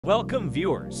Welcome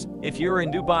viewers. If you're in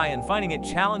Dubai and finding it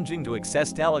challenging to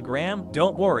access Telegram,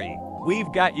 don't worry,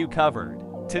 we've got you covered.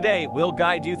 Today, we'll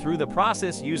guide you through the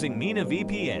process using Mena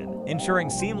VPN,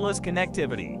 ensuring seamless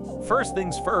connectivity. First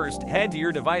things first, head to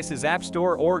your device's App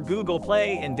Store or Google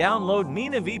Play and download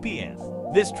Mena VPN.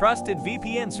 This trusted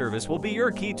VPN service will be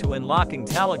your key to unlocking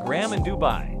Telegram in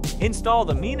Dubai. Install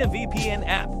the Mena VPN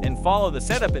app and follow the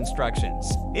setup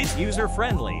instructions. It's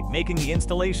user-friendly, making the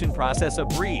installation process a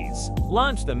breeze.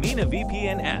 Launch the Mena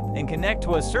VPN app and connect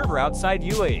to a server outside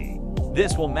UAE.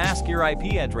 This will mask your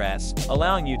IP address,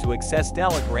 allowing you to access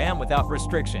Telegram without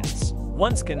restrictions.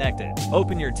 Once connected,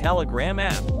 open your Telegram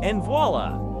app, and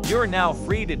voila! You're now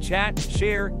free to chat,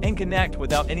 share, and connect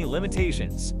without any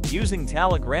limitations. Using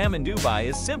Telegram in Dubai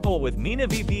is simple with Mena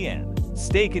VPN.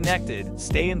 Stay connected,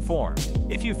 stay informed.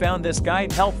 If you found this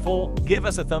guide helpful, give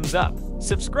us a thumbs up,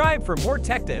 subscribe for more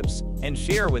tech tips, and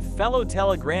share with fellow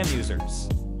Telegram users.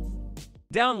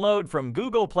 Download from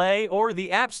Google Play or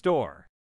the App Store.